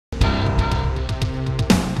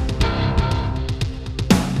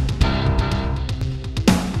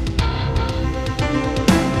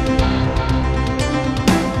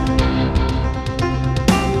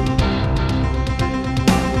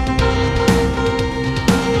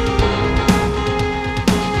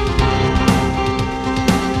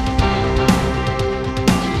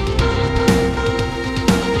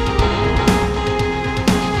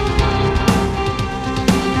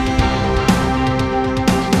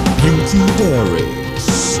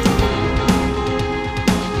Diaries.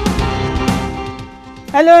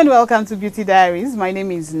 Hello and welcome to Beauty Diaries. My name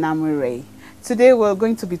is Namure. Today we're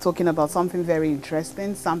going to be talking about something very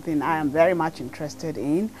interesting, something I am very much interested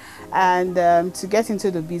in. And to get into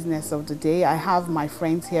the business of the day, I have my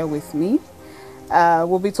friends here with me.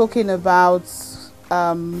 We'll be talking about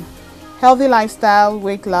healthy lifestyle,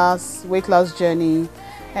 weight loss journey,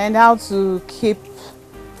 and how to keep,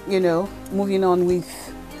 moving on with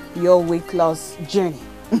your weight loss journey.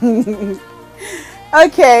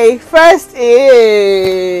 Okay, first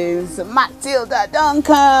is Matilda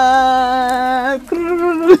Duncan.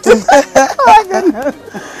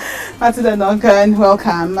 Matilda Duncan,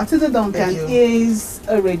 welcome. Matilda Duncan is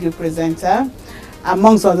a radio presenter,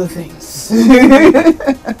 amongst other things.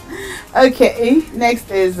 Okay,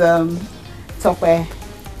 next is Tope.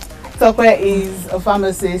 Tope is a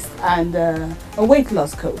pharmacist and a weight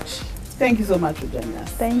loss coach. Thank you so much for joining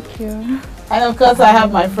us. Thank you. And of course, I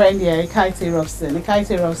have my friend here, Ekaete Robson.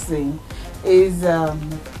 Ekaete Robson is a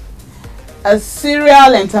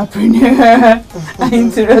serial entrepreneur and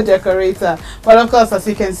interior decorator. But of course, as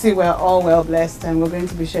you can see, we're all well blessed and we're going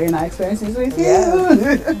to be sharing our experiences with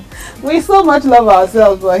you. We so much love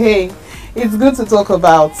ourselves, but hey, it's good to talk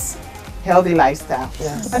about healthy lifestyle.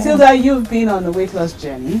 Yes. Matilda, you've been on a weight loss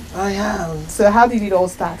journey. I have. So how did it all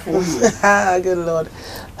start for you? Good Lord.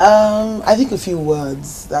 I think a few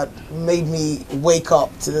words that made me wake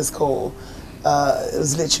up to this call. It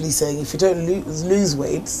was literally saying, if you don't lose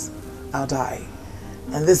weight, I'll die.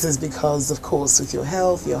 And this is because, of course, with your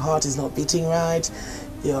health, your heart is not beating right,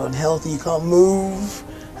 you're unhealthy, you can't move.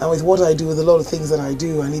 And with what I do, with a lot of things that I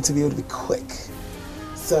do, I need to be able to be quick.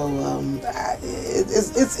 So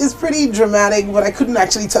it's pretty dramatic, but I couldn't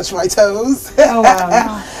actually touch my toes. Oh,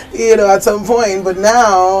 wow. At some point. But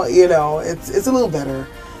now, it's a little better.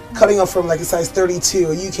 Cutting off from like a size 32,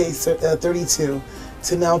 a UK 32,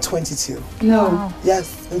 to now 22. No. Wow.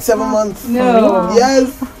 Yes, in 7 months. No.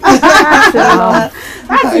 Yes.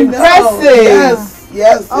 That's impressive.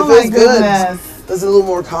 Yes. Oh, it feels goodness. good. There's a little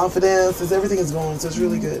more confidence. Everything is going, so it's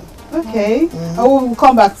really good. Okay. We'll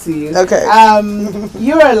come back to you. Okay.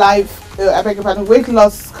 You're a weight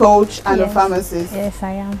loss coach and a pharmacist. Yes,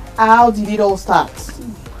 I am. How did it all start?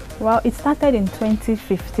 Well, it started in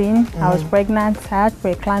 2015. I was pregnant. I had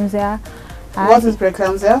preeclampsia. What is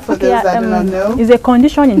preeclampsia for those that do not know? It's a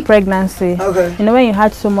condition in pregnancy. Okay. When you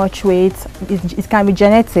had so much weight, it can be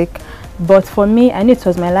genetic. But for me, I knew it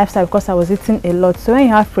was my lifestyle because I was eating a lot. So when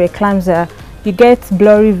you have preeclampsia, you get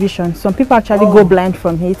blurry vision. Some people actually go blind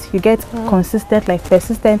from it. You get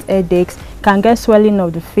persistent headaches, can get swelling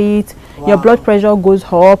of the feet. Wow. Your blood pressure goes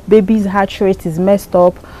up, baby's heart rate is messed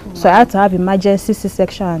up. Wow. So I had to have emergency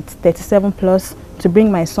C-section at 37 plus to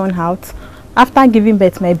bring my son out. After giving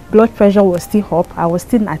birth, my blood pressure was still up. I was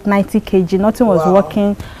still at 90 kg, nothing was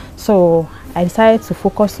working. So I decided to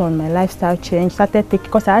focus on my lifestyle change,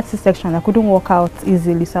 because I had C-section, I couldn't walk out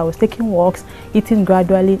easily, so I was taking walks, eating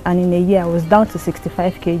gradually, and in a year I was down to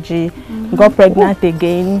 65 kg, got pregnant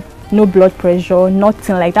again, no blood pressure,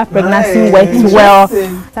 nothing like that. Pregnancy went well.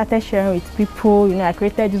 Started sharing with people, I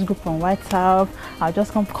created this group on WhatsApp. I'll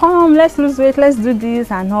just come, let's lose weight, let's do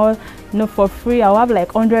this and all. For free. I'll have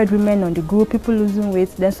like 100 women on the group, people losing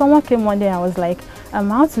weight. Then someone came one day and I was like,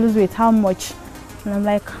 how to lose weight, how much? And I'm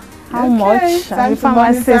like, how much? I'm a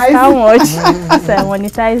pharmacist, how much? So I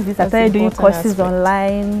monetized this. I started doing courses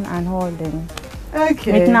online and all. Then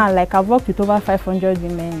right now, like I've worked with over 500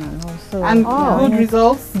 women and all. So and good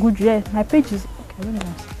results. Good, yeah. My page is okay.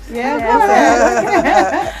 The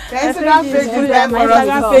Instagram page is there for us. My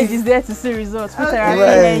Instagram page is there to see results. For 3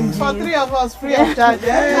 of us, free of charge.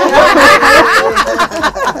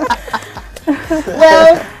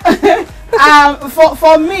 Well,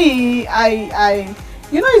 for me,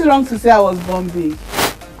 it's wrong to say I was born big.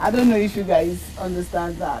 I don't know if you guys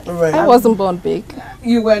understand that. Right. I wasn't born big.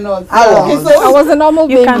 You were not. I was a normal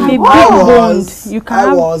baby. You can be big boned.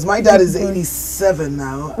 I was. My dad is 87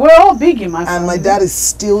 now. We're all big in my family. And my dad is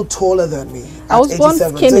still taller than me. I was born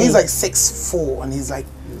skinny. So he's like 6'4", and he's like,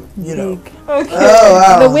 big. Okay. Oh,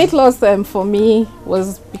 wow. The weight loss for me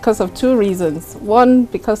was because of 2 reasons. One,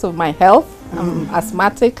 because of my health. I'm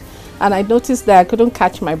asthmatic. And I noticed that I couldn't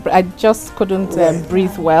catch my breath. I just couldn't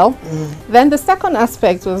breathe well. Then the second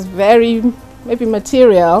aspect was very maybe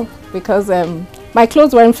material, because my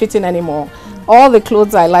clothes weren't fitting anymore. All the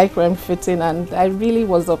clothes I liked weren't fitting, and I really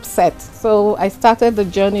was upset. So I started the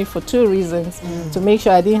journey for 2 reasons, to make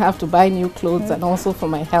sure I didn't have to buy new clothes, and also for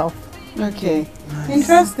my health. Okay,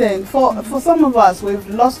 interesting. For some of us, we've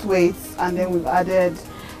lost weight and then we've added.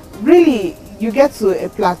 Really, you get to a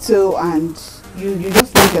plateau and you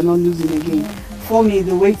just think you're not losing again. for me,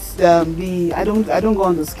 the weight, I don't go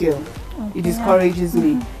on the scale. Okay. It discourages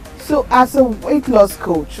me. So, as a weight loss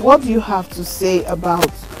coach, what do you have to say about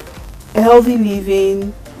healthy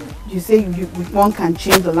living? You say one can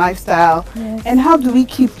change the lifestyle, Yes. and how do we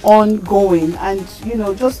keep on going? And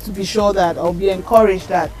just to be sure that, or be encouraged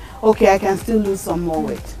that, okay, I can still lose some more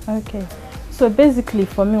weight. Okay. So basically,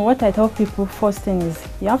 for me, what I tell people first thing is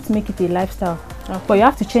you have to make it a lifestyle, but you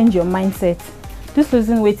have to change your mindset. This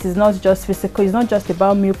losing weight is not just physical. It's not just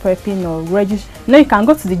about meal prepping or register. You can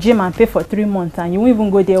go to the gym and pay for 3 months and you won't even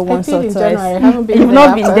go there once or twice. I haven't been You've there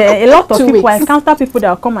not been there. A lot of 2 people, I weeks. encounter people that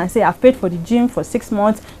will come and say, I've paid for the gym for 6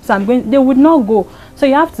 months, so I'm going. They would not go. So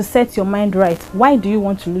you have to set your mind right. Why do you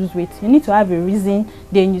want to lose weight? You need to have a reason,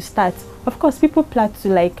 then you start. Of course, people plateau.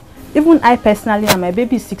 Like, even I personally, and my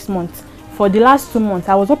baby is 6 months. For the last 2 months,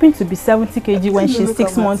 I was hoping to be 70 kg when she's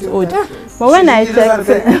 6 months old. But when I checked,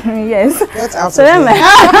 yes. That's out So then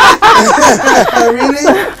really?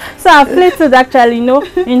 so I plateaued actually,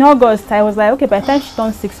 in August. I was like, okay, by the time she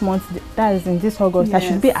turned 6 months, that is in this August, I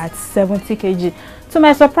should be at 70 kg. To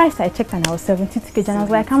my surprise, I checked and I was 70 kg, and I was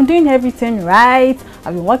like, I'm doing everything right.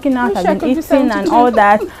 I've been working out, I've been eating and all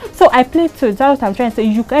that. So I plateaued. That's what I'm trying to say.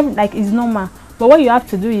 You can, like, it's normal. But what you have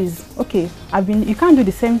to do is, okay, you can't do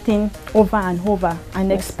the same thing over and over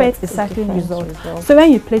and expect a certain result. So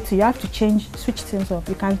when you plateau, you have to switch things up.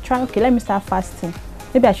 You can try, okay, let me start fasting.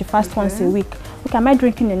 Maybe I should fast once a week. Okay, am I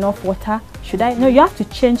drinking enough water? Should I? No, you have to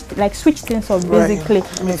change, like, switch things up basically.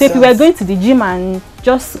 Right. So if you were going to the gym and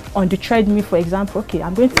just on the treadmill, for example, okay,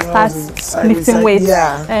 I'm going to start lifting weights.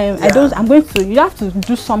 I'm going to. You have to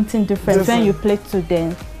do something different when you plateau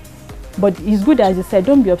then. But it's good, as you said,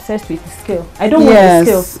 don't be obsessed with the scale. I don't want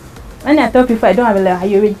the scale. When I tell people I don't have a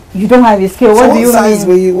like, you don't have a scale, what do you size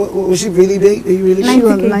mean? were you? Was she really big? Were you really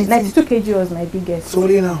 92 kg was my biggest. So what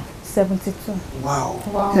do you know? 72. Wow.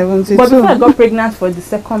 72. But before I got pregnant for the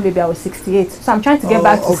second baby, I was 68. So I'm trying to get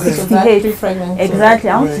back to 68. Exactly.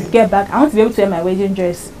 I want to get back. I want to be able to wear my wedding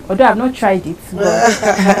dress. Although I've not tried it.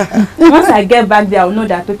 Once I get back there, I'll know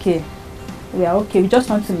that, okay, we are okay. We just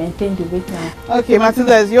want to maintain the weight now. Okay,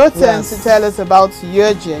 Maltinda, it's your turn to tell us about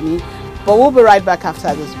your journey. But we'll be right back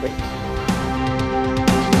after this break.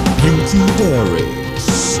 Beauty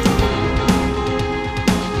Diaries.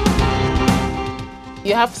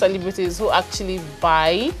 You have celebrities who actually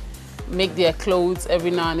make their clothes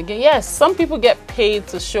every now and again. Yes, some people get paid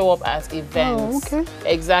to show up at events. Oh, okay.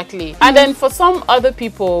 Exactly. And then for some other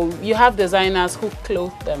people, you have designers who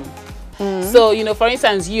clothe them. So, for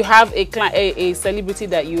instance, you have a celebrity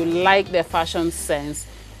that you like their fashion sense.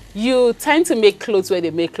 You tend to make clothes where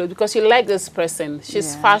they make clothes because you like this person.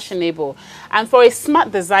 She's fashionable. And for a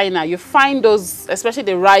smart designer, you find those, especially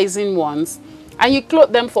the rising ones, and you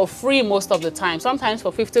clothe them for free most of the time, sometimes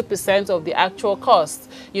for 50% of the actual cost.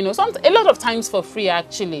 A lot of times for free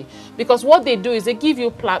actually, because what they do is they give you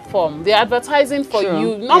a platform. They're advertising for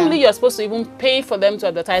you. Normally you're supposed to even pay for them to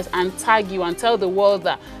advertise and tag you and tell the world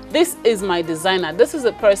that this is my designer. This is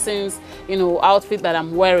the person's, outfit that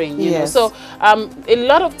I'm wearing. So a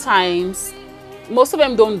lot of times, most of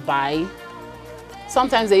them don't buy.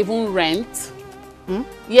 Sometimes they even rent.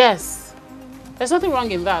 Yes. There's nothing wrong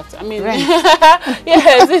in that. I mean,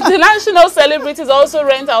 yes, international celebrities also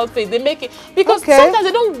rent outfits. They make it because sometimes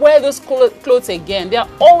they don't wear those clothes again. They are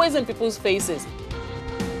always in people's faces.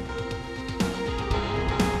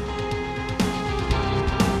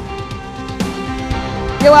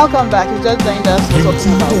 You're welcome back. You just joined us. We're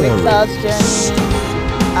talking about weight loss journey,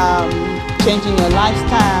 changing your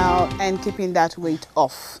lifestyle, and keeping that weight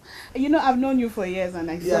off. I've known you for years, and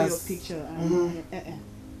I saw your picture.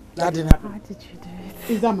 That didn't happen. How did you do it?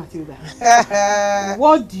 Is that Matilda?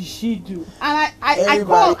 What did she do? And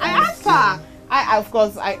I asked her. Of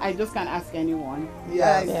course, I just can't ask anyone. I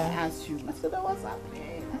asked you, Matilda, what's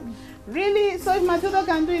happening? Really? So if Matilda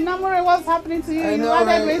can do it, Namure, what's happening to you? I know,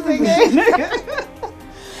 Again.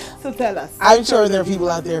 So tell us. I'm sure there are people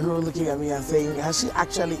out there who are looking at me and saying, has she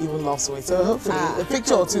actually even lost weight? So hopefully a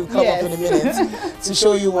picture or two come up in a minute to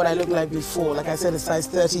show you what I looked like before. Like I said, a size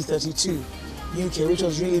 30, 32 UK, which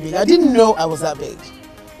was really big. I didn't know I was that big.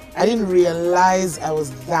 I didn't realize I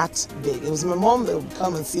was that big. It was my mom that would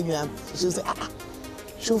come and see me and she would say,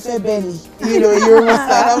 chauffeur belly, you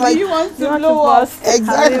understand? I'm like, you want to blow up?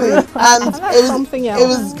 Exactly. And it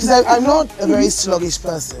was because I'm not a very sluggish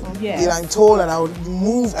person. I'm tall and I would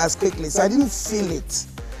move as quickly, so I didn't feel it.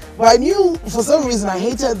 But I knew for some reason I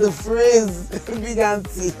hated the phrase big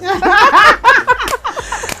auntie.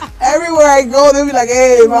 Everywhere I go, they'll be like,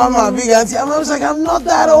 hey mama, big auntie. I was like, I'm not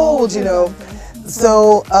that old,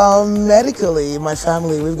 So medically, my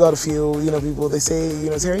family, we've got a few, people, they say,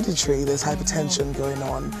 it's hereditary, there's hypertension going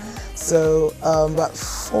on. So about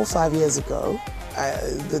 4 or 5 years ago,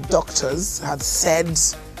 the doctors had said,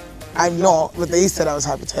 I'm not, but they said I was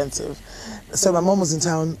hypertensive. So my mom was in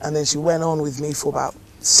town, and then she went on with me for about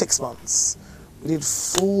 6 months. We did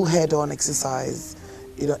full head-on exercise,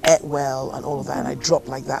 you know, ate well and all of that, and I dropped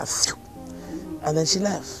like that. And then she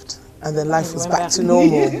left, and then life was back to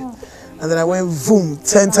normal. And then I went, boom,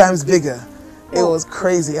 10 times bigger. It was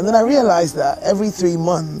crazy. And then I realized that every 3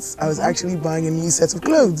 months, I was actually buying a new set of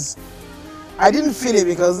clothes. I didn't feel it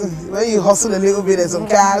because when you hustle a little bit and some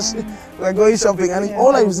cash, we're going shopping, and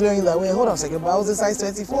all I was doing that, wait, hold on a second, but I was a size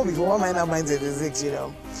 24 before, why am I now buying 26, you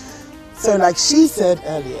know? So like she said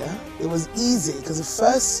earlier, it was easy because the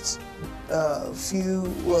first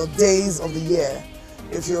few days of the year,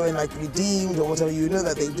 if you're in like redeemed or whatever, you know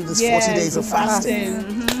that they do this 40 days of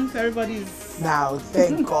fasting. Everybody's... Now,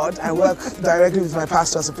 thank God, I work directly with my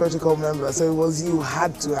pastor as a protocol member, so it was you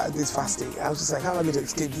had to have this fasting. I was just like, how am I going to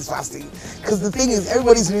escape this fasting? Because the thing is,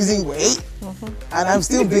 everybody's losing weight, and I'm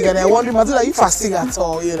still big, and I wonder, Matilda, are you fasting at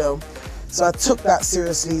all, you know? So I took that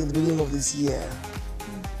seriously in the beginning of this year.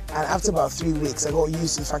 And after about 3 weeks, I got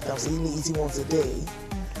used to the fact that I was only eating once a day.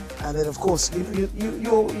 And then, of course,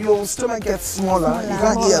 your stomach gets smaller. You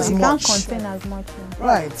can't eat as much. You can't contain as much. Yeah.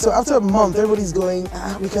 Right. So after a month, everybody's going,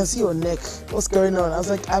 we can see your neck. What's going on? I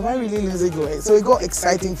was like, am I really losing weight? So it got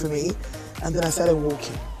exciting for me. And then I started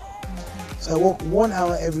walking. So I walk 1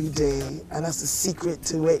 hour every day. And that's the secret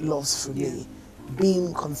to weight loss for me.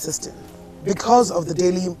 Being consistent. Because of the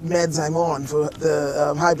daily meds I'm on for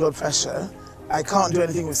the high blood pressure, I can't do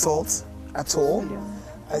anything with salt at all.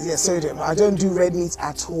 Sodium. I don't do red meat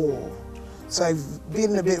at all. So I've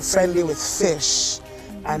been a bit friendly with fish.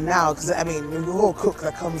 And now, because I mean, the whole cook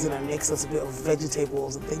that comes in and makes us a bit of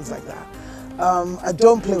vegetables and things like that. I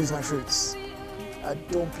don't play with my fruits. I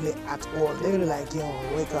don't play at all. They were like, yo,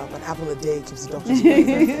 wake up, an apple a day keeps the doctors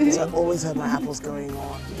away. So I always have my apples going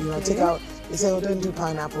on. You know, I take out, they say, oh, don't do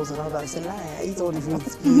pineapples and all that. I say, lie, I eat all the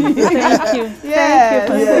fruits. Thank you.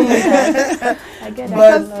 Yeah. I get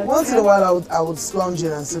that. But once in a while, I would splunge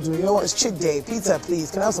in and say, you know what, it's chick day, pizza,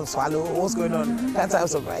 please. Can I have some swallow? What's going on? Can't I have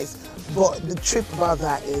some rice? But the trick about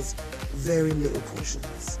that is very little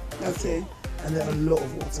portions. Okay. And then a lot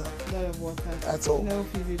of water. A lot of water. That's all. No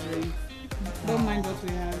fizzy drink. Don't mind what we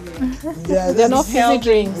have here. Yeah, They're not fizzy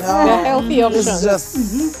drinks. No. They're healthy options. It's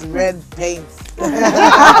just red paint.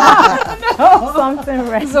 Something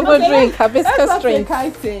right. Zobo drink, hibiscus drink.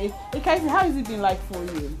 Ekaete, how has it been like for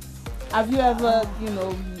you? Have you ever,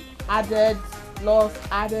 added?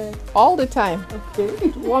 All the time. Okay.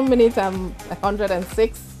 1 minute I'm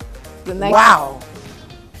 106. The next. Wow.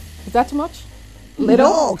 Is that too much? Little?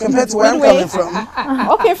 No, compared to where I'm coming from.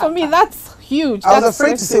 Okay, for me that's huge. I was That's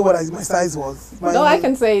afraid to say what my size was. No, I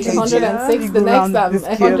can say it's kg. 106. The next I'm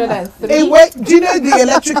 103. Hey, wait, do you know the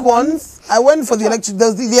electric ones? I went for the electric,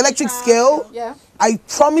 the electric scale. Yeah. I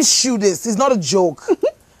promise you this, it's not a joke.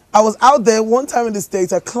 I was out there one time in the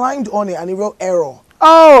States, I climbed on it and it wrote error.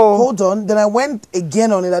 Oh. Hold on, then I went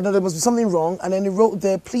again on it, I know there must be something wrong, and then it wrote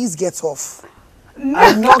there, please get off.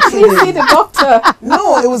 I'm not Please see kidding. the doctor.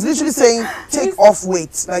 No, it was literally saying, take off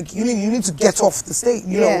weight. Like, you need to get off the state,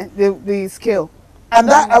 you know. The scale. And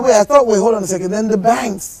that, I thought, wait, hold on a second. Then the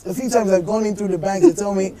banks, a few times I've gone in through the banks, they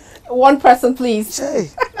tell me, One person, please. Shay,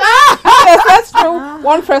 Yes, that's true.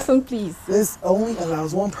 One person, please. this only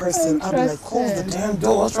allows one person. I'll be like, close the damn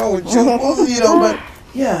door, what's wrong with you? You know, but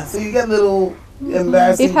yeah, so you get little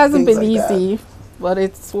embarrassing It hasn't things been like easy, but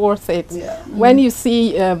it's worth it. Yeah. When you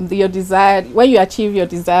see your desired, when you achieve your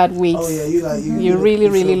desired weight, Oh yeah, you really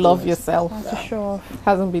feel love good. yourself. For sure. It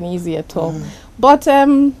hasn't been easy at all. But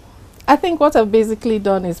I think what I've basically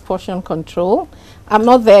done is portion control. I'm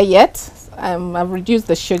not there yet. I've reduced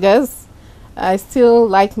the sugars. I still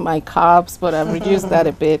like my carbs, but I've reduced that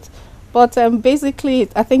a bit. But basically,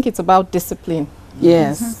 I think it's about discipline.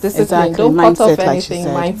 Yes. Discipline. Exactly. Don't cut Mindset, off like anything, she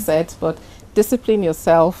said. mindset, but discipline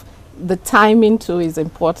yourself. The timing too is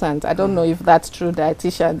important. I don't know if that's true,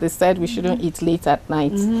 dietitian. They said we shouldn't eat late at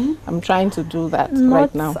night. I'm trying to do that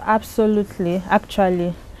right now. Absolutely,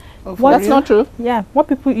 actually. That's not true. Yeah, what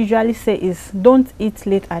people usually say is don't eat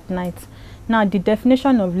late at night. Now, the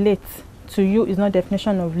definition of late to you is not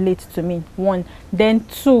definition of late to me. 1. Then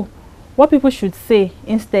 2, what people should say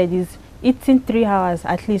instead is eating 3 hours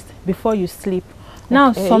at least before you sleep.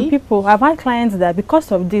 Now, some people, I've had clients that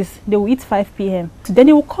because of this, they will eat 5 p.m. Then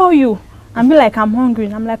they will call you and be like, I'm hungry.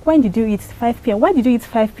 And I'm like, when did you eat 5 p.m.? Why did you eat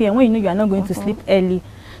 5 p.m. when you know you are not going to sleep early?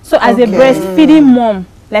 So as a breastfeeding mom,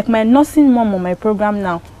 like my nursing mom on my program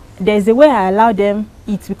now, there's a way I allow them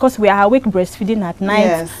eat because we are awake breastfeeding at night.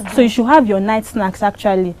 Yes. So you should have your night snacks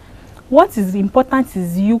actually. What is important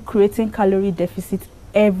is you creating calorie deficit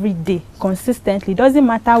every day consistently. Doesn't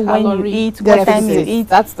matter when you eat, what time you eat.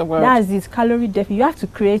 That's the word. That's it. Calorie deficit. You have to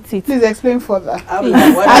create it. Please explain further. I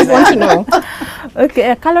want to know.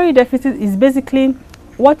 Okay, a calorie deficit is basically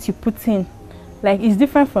what you put in. Like, it's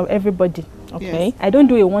different from everybody. Okay. Yes. I don't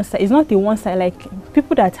do a one size. It's not a one size. Like,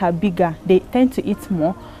 people that are bigger, they tend to eat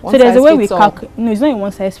more. One so there's a way we size fits all. calculate. No, it's not a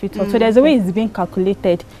one size fits all. So there's a way it's being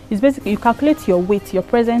calculated. It's basically you calculate your weight, your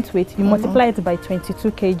present weight, you multiply it by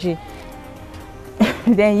 22 kg.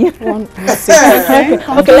 Then you okay,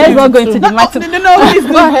 let's not go into the math.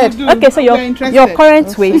 No, go ahead. Okay, so your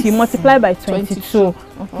current weight you multiply by 22.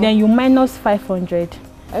 Then you minus 500.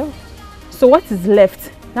 Oh. So what is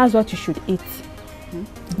left? That's what you should eat.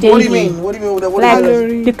 What do you mean? What do you mean? What Like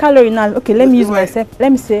is the calorie now. Okay, let me use Right. myself.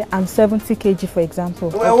 Let me say I'm 70 kg, for example.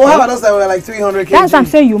 Well, what about us that were like 300 kg? That's what I'm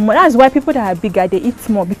saying. That's why people that are bigger, they eat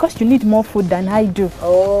more, because you need more food than I do.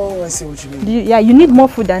 Oh, I see what you mean. Yeah, you need more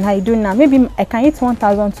food than I do now. Maybe I can eat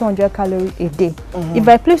 1,200 calories a day. If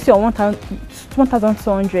I place you on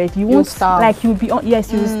 1,200, you won't starve. like you'll be on.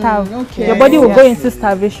 Yes, you will starve. okay. Your body will go into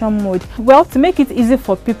starvation mode. Well, to make it easy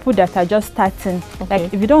for people that are just starting,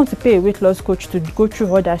 like if you don't want to pay a weight loss coach to go through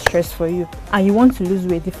all that stress for you, and you want to lose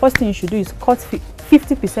weight, the first thing you should do is cut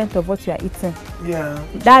 50% of what you are eating. Yeah.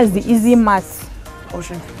 That's the easy math.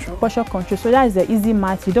 Portion control. Portion control. So that is the easy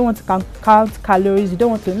math. You don't want to count calories. You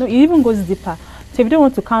don't want to. No, it even goes deeper. So if you don't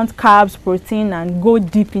want to count carbs, protein, and go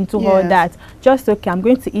deep into all that, just okay, I'm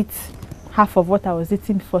going to eat half of what I was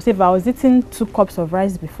eating before. So if I was eating 2 cups of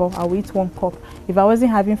rice before, I will eat 1 cup. If I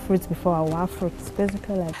wasn't having fruits before, I will have fruits.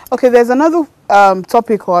 Basically, like. Okay, there's another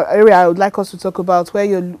topic or area I would like us to talk about where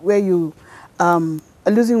you are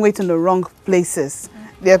losing weight in the wrong places.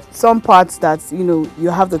 There are some parts that you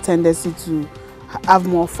have the tendency to have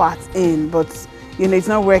more fat in, but it's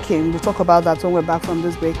not working. We'll talk about that when we're back from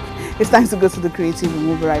this break. It's time to go to the creative. We'll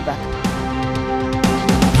move right back.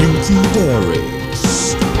 Beauty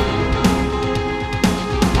Diaries.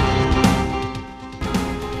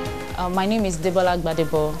 My name is Debola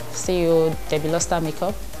Gbadebo, CEO Debbie Loster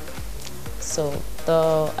Makeup. So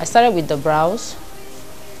I started with the brows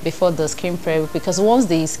before the skin prep, because once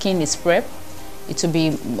the skin is prepped, it will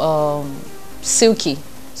be silky,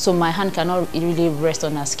 so my hand cannot really rest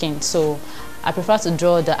on her skin. So I prefer to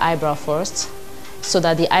draw the eyebrow first, so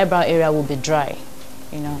that the eyebrow area will be dry,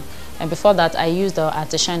 And before that, I use the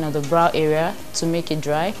anti-shine on the brow area to make it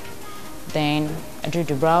dry. Then I drew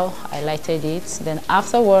the brow, I lighted it. Then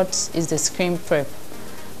afterwards is the skin prep.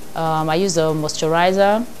 I use the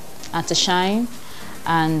moisturizer, anti-shine,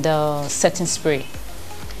 and setting spray.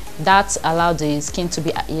 That allowed the skin to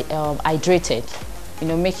be hydrated,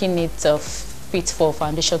 making it fit for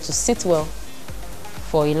foundation to sit well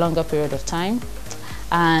for a longer period of time.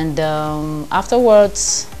 And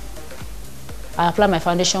afterwards, I apply my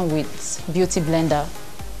foundation with Beauty Blender.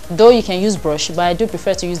 Though you can use brush, but I do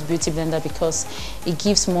prefer to use Beauty Blender because it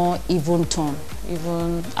gives more even tone,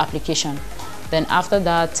 even application. Then after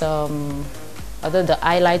that, I did the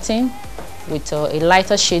highlighting with a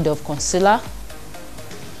lighter shade of concealer,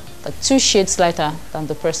 like 2 shades lighter than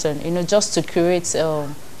the person, just to create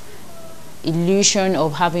illusion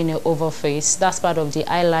of having an oval face. That's part of the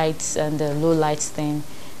highlights and the low lights thing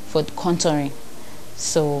for contouring.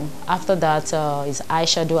 So after that is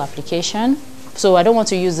eyeshadow application. So I don't want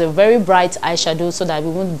to use a very bright eyeshadow so that it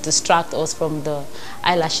won't distract us from the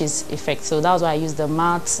eyelashes effect. So that's why I use the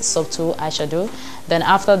matte subtle eyeshadow. Then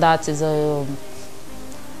after that is a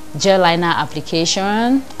gel liner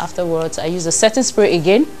application. Afterwards, I use a setting spray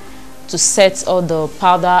again to set all the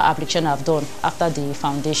powder application I've done after the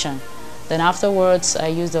foundation. Then afterwards, I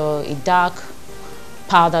use a dark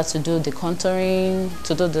powder to do the contouring,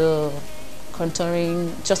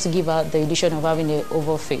 just to give out the illusion of having an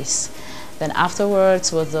oval face. Then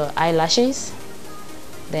afterwards was the eyelashes.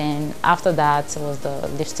 Then after that was the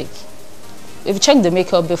lipstick. If you check the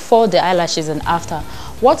makeup before the eyelashes and after,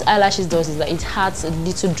 what eyelashes does is that it adds a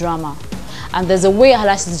little drama. And there's a way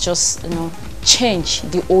eyelashes just, change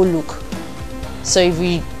the whole look. So if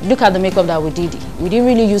we look at the makeup that we didn't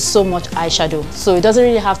really use so much eyeshadow. So it doesn't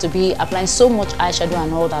really have to be applying so much eyeshadow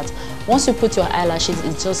and all that. Once you put your eyelashes,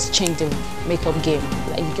 it just changes the makeup game.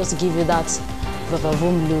 Like it just give you that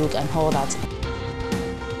vavoom look and all that.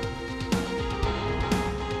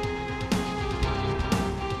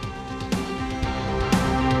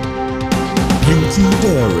 Beauty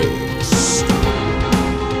Diaries.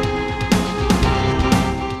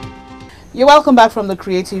 You're welcome back from the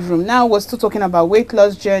creative room. Now we're still talking about weight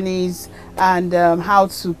loss journeys and how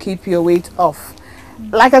to keep your weight off.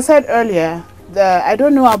 Like I said earlier, I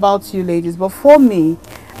don't know about you ladies, but for me,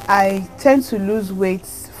 I tend to lose weight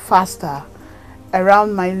faster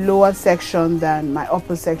around my lower section than my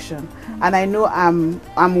upper section, and I know I'm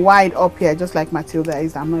wide up here, just like Matilda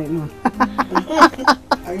is. I'm not alone.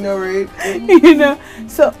 I know, right? You know,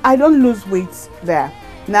 so I don't lose weight there.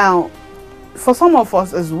 Now, for some of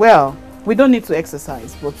us as well, we don't need to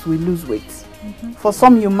exercise, but we lose weight. For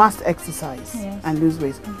some, you must exercise and lose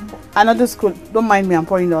weight. Another school, don't mind me, I'm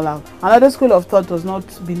pouring it all out. Another school of thought does not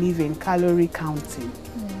believe in calorie counting.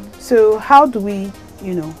 So how do we,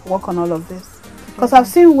 you know, work on all of this? Because I've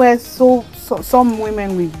seen where some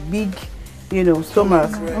women with big, you know,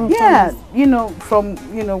 stomach, you know, from,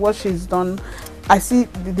 you know, what she's done, I see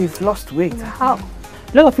they've lost weight. How?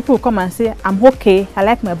 A lot of people will come and say, I'm okay, I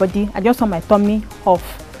like my body, I just want my tummy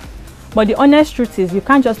off. But the honest truth is, you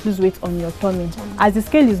can't just lose weight on your tummy. As the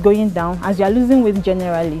scale is going down, as you are losing weight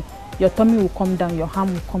generally, your tummy will come down, your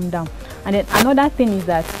ham will come down. And then another thing is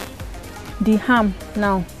that the ham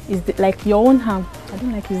now is like your own ham. I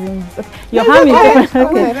don't like using this. Okay. Your ham is different.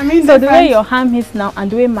 Okay. So the way your ham is now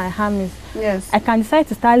and the way my ham is, I can decide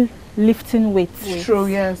to start lifting weights. True,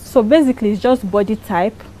 yes. So basically, it's just body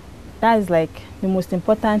type. That is like the most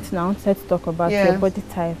important now. Let's talk about your body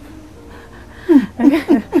type.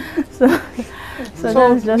 So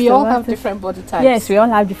that's just we all have different body types. Yes, we all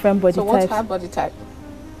have different body types. So what's her body type?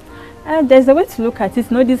 There's a way to look at it.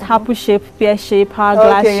 You know this apple shape, pear shape,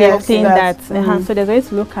 hourglass shape thing that. So there's a way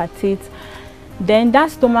to look at it. Then that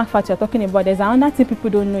stomach fat you're talking about, there's another thing people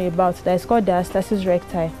don't know about that is called diastasis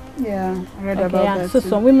recti. Yeah, I read about that. So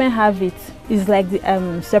some women have it. It's like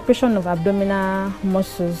the separation of abdominal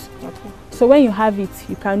muscles. So when you have it,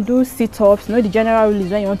 you can do sit-ups. You know the general rule is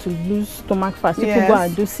when you want to lose stomach fat, people go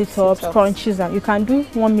and do sit-ups, crunches, and you can do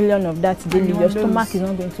 1 million of that daily. Your stomach is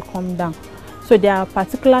not going to come down. So there are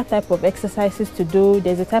particular type of exercises to do.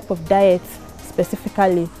 There's a type of diet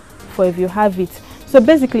specifically for if you have it. So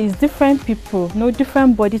basically, it's different people, no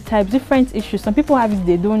different body types, different issues. Some people have it,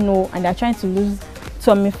 they don't know, and they're trying to lose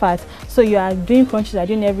tummy fat. So you are doing crunches, you are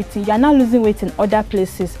doing everything. You are not losing weight in other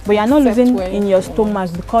places, but you are not losing in your stomach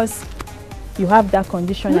because you have that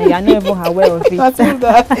condition and you are not even aware of it.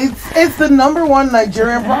 It's the #1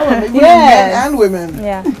 Nigerian problem, even men and women.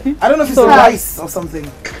 Yeah. I don't know if it's rice or something.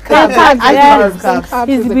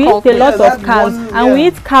 Carbs. We eat a lot of carbs, and we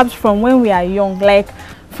eat carbs from when we are young. Like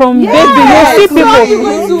from baby, you see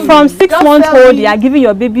people from 6 months old, you are giving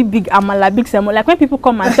your baby big amala, big semo. Like when people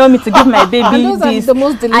come and tell me to give my baby this,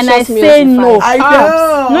 and I say no. I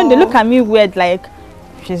know. No, they look at me weird, like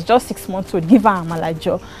she's just 6 months old, give her amala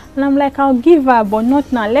joe. And I'm like, I'll give her, but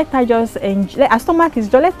not now. Let her just enjoy. Her stomach is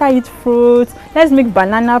just, let her eat fruits. Let's make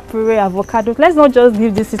banana puree, avocado. Let's not just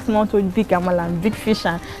give this 6 months old big amala and big fish.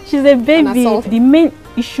 And she's a baby. The main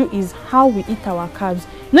issue is how we eat our carbs.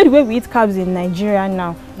 You know the way we eat carbs in Nigeria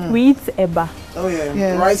now? We eat eba. Oh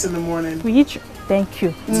yeah, rice in the morning. We eat, thank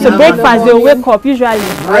you. So breakfast, they'll wake up usually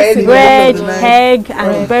bread, egg,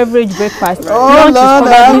 and beverage breakfast. Lunch is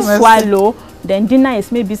probably swallow. Then dinner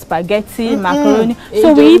is maybe spaghetti, macaroni.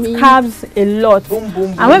 So we eat carbs a lot.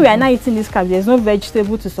 And when we are not eating these carbs, there's no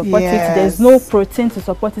vegetable to support it. There's no protein to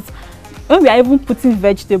support it. When we are even putting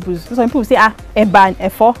vegetables, some people say, eba and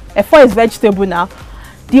efo. Efo is vegetable now.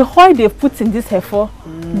 The oil they've put in this efo,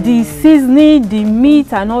 the seasoning, the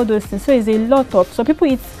meat, and all those things. So it's a lot of. So people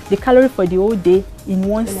eat the calorie for the whole day in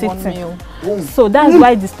one sitting. So that's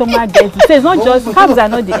why the stomach gets it. So it's not just carbs are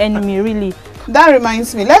not the enemy, really. That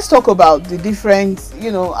reminds me, let's talk about the different,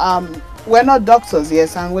 you know, we're not doctors,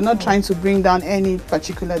 yes, and we're not trying to bring down any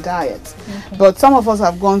particular diet. But some of us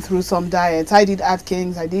have gone through some diets. I did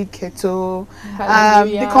Atkins, I did keto.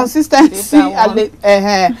 The consistency,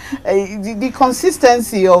 the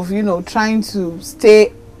consistency of, you know, trying to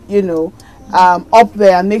stay, you know, up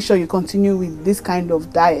there and make sure you continue with this kind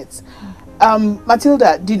of diets.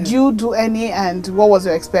 Matilda, did you do any, and what was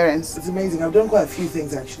your experience? It's amazing. I've done quite a few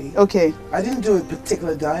things actually. Okay. I didn't do a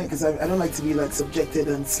particular diet because I don't like to be like subjected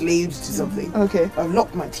and slaved to something. Okay. I've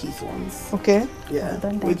locked my teeth once. Okay. Yeah.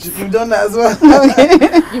 Which you've done that as well. Okay.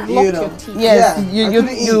 You've locked your teeth. Yes. You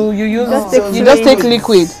just take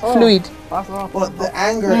liquid, fluid. But the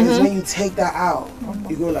anger is when you take that out,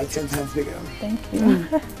 you go like 10 times bigger. Thank you.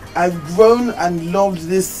 I've grown and loved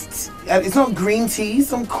this. It's not green tea,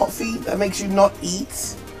 some coffee that makes you not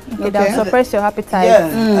eat. Okay, that'll suppress your appetite. Yeah,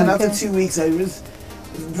 and after 2 weeks, I just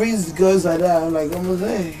breeze goes like that. I'm like, almost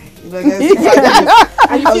there. Like,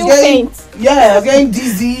 I feel faint. Yeah, I was getting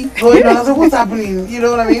dizzy. Going on. I was like, what's happening? You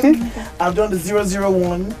know what I mean? I've done the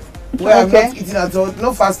 001. Where I'm not eating at all,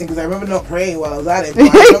 no fasting, because I remember not praying while I was at it. But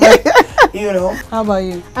I remember, you know. How about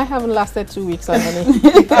you? I haven't lasted 2 weeks on it.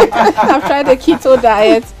 I've tried the keto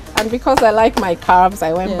diet, and because I like my carbs,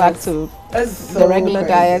 I went back to the regular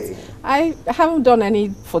diet. I haven't done any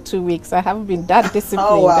for 2 weeks. I haven't been that disciplined.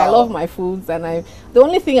 Oh, wow. I love my foods, and the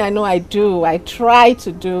only thing I know I try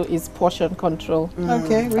to do is portion control.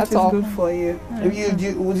 Okay, which That's is all. good for you.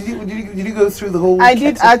 Did you go through the whole? I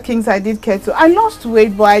did keto? Atkins, I did keto. I lost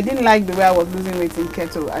weight, but I didn't like the way I was losing weight in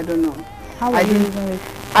keto. I don't know. How I are you didn't- losing weight?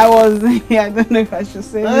 I was, yeah, I don't know if I should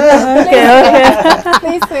say this. Okay.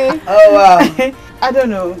 Please say. Oh wow. I don't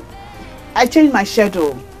know. I changed my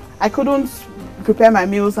schedule. I couldn't prepare my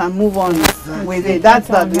meals and move on with it. That's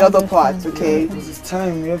the other part, okay? Because it's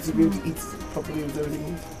time. You have to be able to eat properly with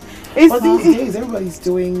everything. It's, But these days, everybody's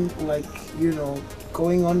doing like, you know,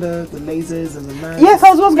 going under the lasers and the knives. yes,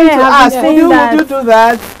 I was just going to I've ask, been would saying you that. do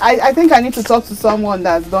that? I think I need to talk to someone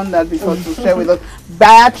that's done that before to share with us.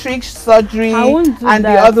 Bariatric surgery I won't do and the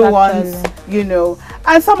that, other ones, actually. you know.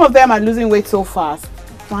 And some of them are losing weight so fast.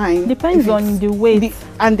 Fine. Depends If on it's- the weight.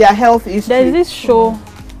 and their health history. There's this show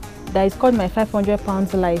that is called My 500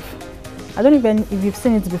 Pounds Life. I don't even if you've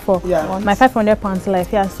seen it before. Yeah. My 500 Pounds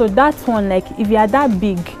Life. Yeah. So that one, like, if you are that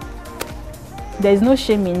big, there is no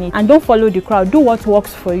shame in it. And don't follow the crowd. Do what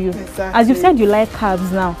works for you. Exactly. As you said, you like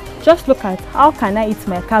carbs now. Just look at how can I eat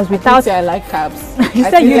my carbs without. I like carbs. You I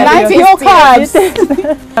said think you they're like tasty. your carbs.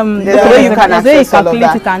 There's a way you can there's a way you access all of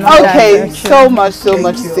calculate it that. and all that. Okay, Very true. so much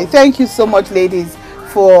Thank to you. say. Thank you so much, ladies,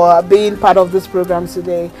 for being part of this program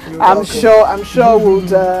today. I'm sure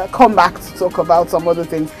we'll come back to talk about some other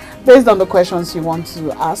things. Based on the questions you want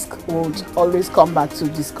to ask, we'll always come back to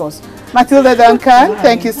discuss. Matilda Duncan,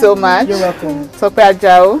 thank you so much. You're welcome. Sophia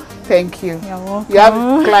Jao, thank you. You're welcome. You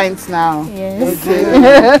have clients now. Yes.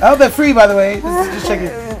 I hope they're free, by the way. Just check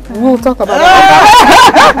it. We'll talk about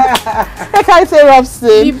that. Ekaete,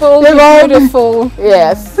 Robson. People, You're you're all- beautiful.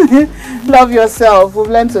 Yes. Love yourself. We've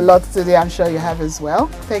learned a lot today. I'm sure you have as well.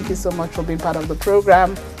 Thank you so much for being part of the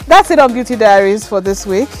program. That's it on Beauty Diaries for this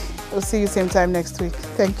week. We'll see you same time next week.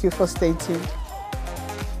 Thank you for staying tuned.